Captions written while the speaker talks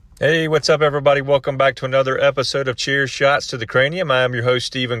Hey, what's up, everybody? Welcome back to another episode of Cheers Shots to the Cranium. I am your host,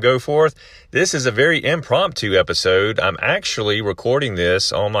 Stephen Goforth. This is a very impromptu episode. I'm actually recording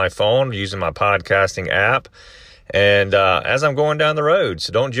this on my phone using my podcasting app, and as I'm going down the road,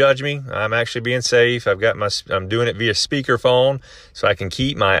 so don't judge me. I'm actually being safe. I'm doing it via speakerphone, so I can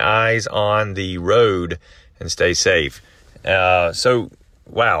keep my eyes on the road and stay safe.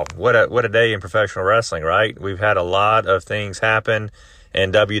 Wow, what a day in professional wrestling, right? We've had a lot of things happen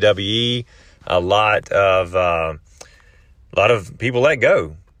in WWE, a lot of people let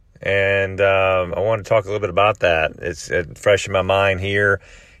go, and I want to talk a little bit about that. It's fresh in my mind here.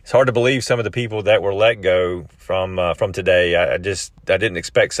 It's hard to believe some of the people that were let go from today. I didn't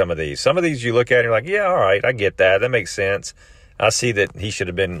expect some of these. Some of these you look at and you're like, yeah, all right, I get that. That makes sense. I see that he should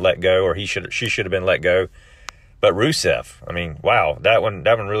have been let go, or she should have been let go. But Rusev, I mean, wow, that one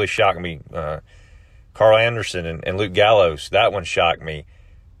really shocked me. Carl Anderson and Luke Gallows, that one shocked me.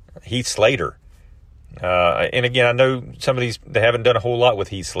 Heath Slater. And again, I know some of these, they haven't done a whole lot with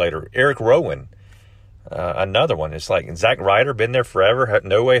Heath Slater. Eric Rowan, another one. It's like Zack Ryder, been there forever.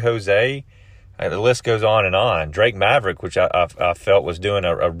 No Way Jose. The list goes on and on. Drake Maverick, which I felt was doing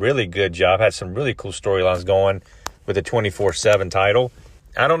a really good job. Had some really cool storylines going with the 24/7 title.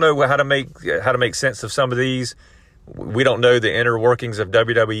 I don't know how to make sense of some of these. We don't know the inner workings of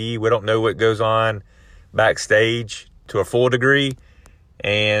WWE. We don't know what goes on backstage to a full degree,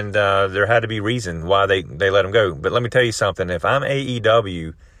 and there had to be reason why they let him go. But let me tell you something. If I'm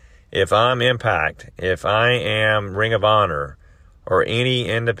AEW, if I'm Impact, if I am Ring of Honor, or any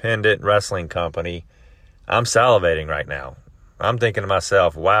independent wrestling company, I'm salivating right now. I'm thinking to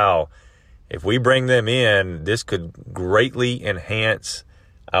myself, wow, if we bring them in, this could greatly enhance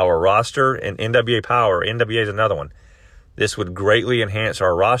our roster. And NWA Power, NWA is another one. This would greatly enhance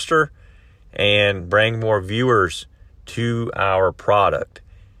our roster and bring more viewers to our product.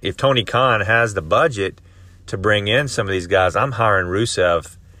 If Tony Khan has the budget to bring in some of these guys, I'm hiring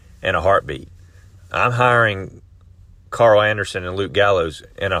Rusev in a heartbeat. I'm hiring Carl Anderson and Luke Gallows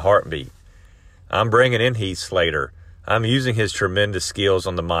in a heartbeat. I'm bringing in Heath Slater. I'm using his tremendous skills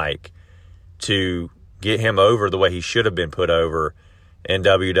on the mic to get him over the way he should have been put over in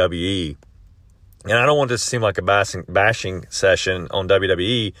WWE. And I don't want this to seem like a bashing session on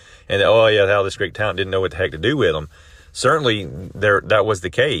WWE and how this great talent didn't know what the heck to do with them. Certainly, that was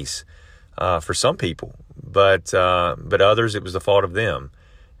the case for some people, but others, it was the fault of them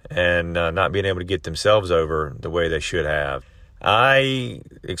and not being able to get themselves over the way they should have. I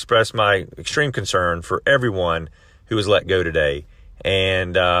express my extreme concern for everyone who was let go today,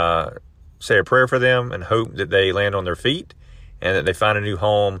 and say a prayer for them and hope that they land on their feet and that they find a new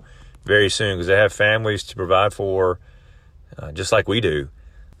home very soon, because they have families to provide for, just like we do.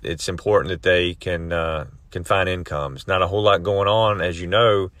 It's important that they can find incomes. Not a whole lot going on, as you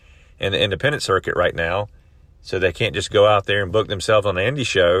know, in the independent circuit right now, so they can't just go out there and book themselves on an indie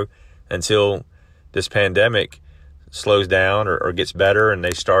show until this pandemic slows down or gets better and they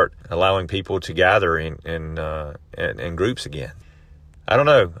start allowing people to gather in groups again. I don't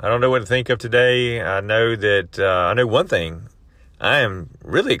know. I don't know what to think of today. I know that I know one thing. I am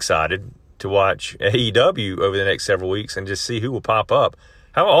really excited to watch AEW over the next several weeks and just see who will pop up.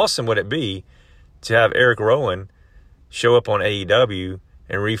 How awesome would it be to have Eric Rowan show up on AEW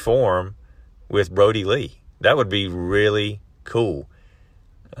and reform with Brody Lee? That would be really cool.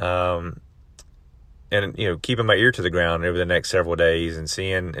 And, keeping my ear to the ground over the next several days and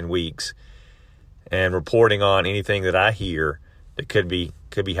seeing in weeks and reporting on anything that I hear that could be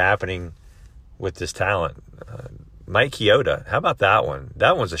happening with this talent. Mike Chioda, how about that one?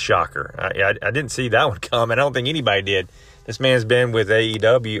 That one's a shocker. I didn't see that one coming. I don't think anybody did. This man's been with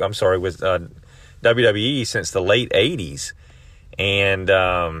with WWE since the late 80s. And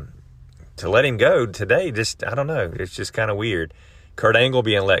to let him go today, I don't know. It's just kind of weird. Kurt Angle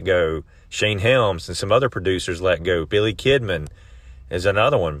being let go. Shane Helms and some other producers let go. Billy Kidman is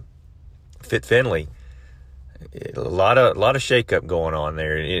another one. Fit Finlay. A lot of shakeup going on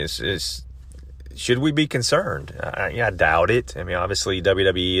there. It's should we be concerned? I doubt it. I mean, obviously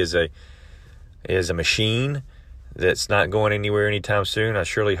WWE is a machine that's not going anywhere anytime soon. I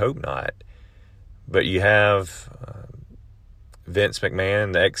surely hope not. But you have Vince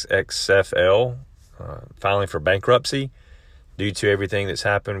McMahon, the XFL, filing for bankruptcy due to everything that's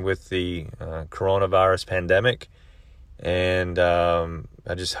happened with the coronavirus pandemic. And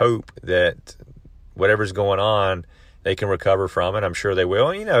I just hope that whatever's going on, they can recover from it. I'm sure they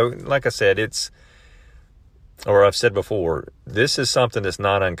will. Like I said, I've said before, this is something that's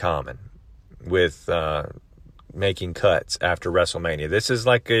not uncommon with making cuts after WrestleMania. This is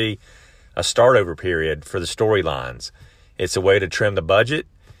like a start over period for the storylines. It's a way to trim the budget.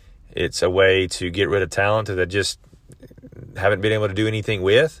 It's a way to get rid of talent that just haven't been able to do anything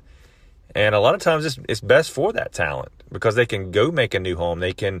with. And a lot of times it's best for that talent because they can go make a new home.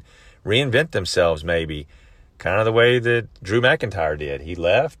 They can reinvent themselves maybe, kind of the way that Drew McIntyre did. He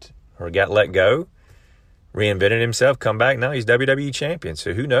left or got let go, reinvented himself, come back. Now he's WWE champion.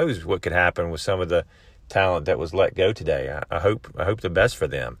 So who knows what could happen with some of the talent that was let go today. I hope the best for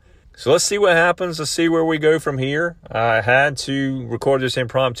them. So let's see what happens. Let's see where we go from here. I had to record this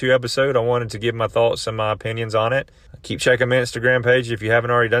impromptu episode. I wanted to give my thoughts and my opinions on it. Keep checking my Instagram page if you haven't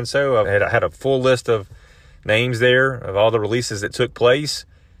already done so. I had a full list of names there of all the releases that took place.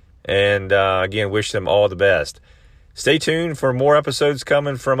 And again, wish them all the best. Stay tuned for more episodes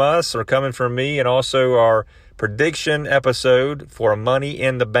coming from us or coming from me. And also our prediction episode for Money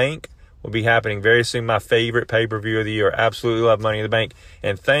in the Bank will be happening very soon. My favorite pay-per-view of the year. Absolutely love Money in the Bank.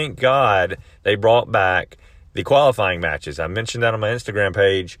 And thank God they brought back the qualifying matches. I mentioned that on my Instagram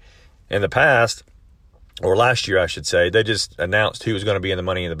page in the past, or last year, I should say. They just announced who was going to be in the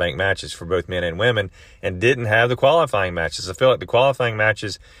Money in the Bank matches for both men and women and didn't have the qualifying matches. I feel like the qualifying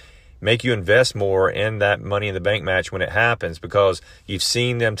matches make you invest more in that Money in the Bank match when it happens because you've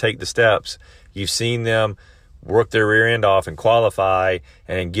seen them take the steps. You've seen them work their rear end off and qualify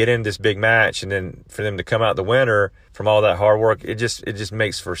and then get in this big match, and then for them to come out the winner from all that hard work, it just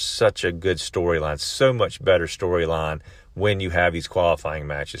makes for such a good storyline, so much better storyline when you have these qualifying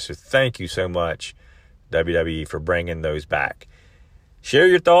matches. So thank you so much, WWE, for bringing those back. Share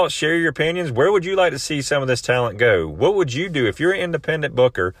your thoughts, share your opinions. Where would you like to see some of this talent go? What would you do if you're an independent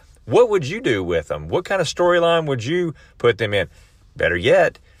booker? What would you do with them? What kind of storyline would you put them in? Better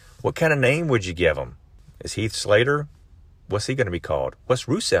yet, what kind of name would you give them? Is Heath Slater? What's he going to be called? What's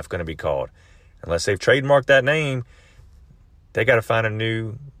Rusev going to be called? Unless they've trademarked that name, they got to find a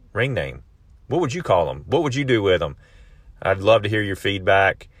new ring name. What would you call them? What would you do with them? I'd love to hear your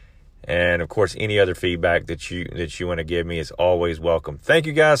feedback. And, of course, any other feedback that you want to give me is always welcome. Thank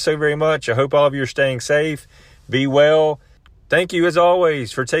you guys so very much. I hope all of you are staying safe. Be well. Thank you, as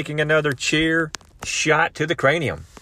always, for taking another cheer shot to the cranium.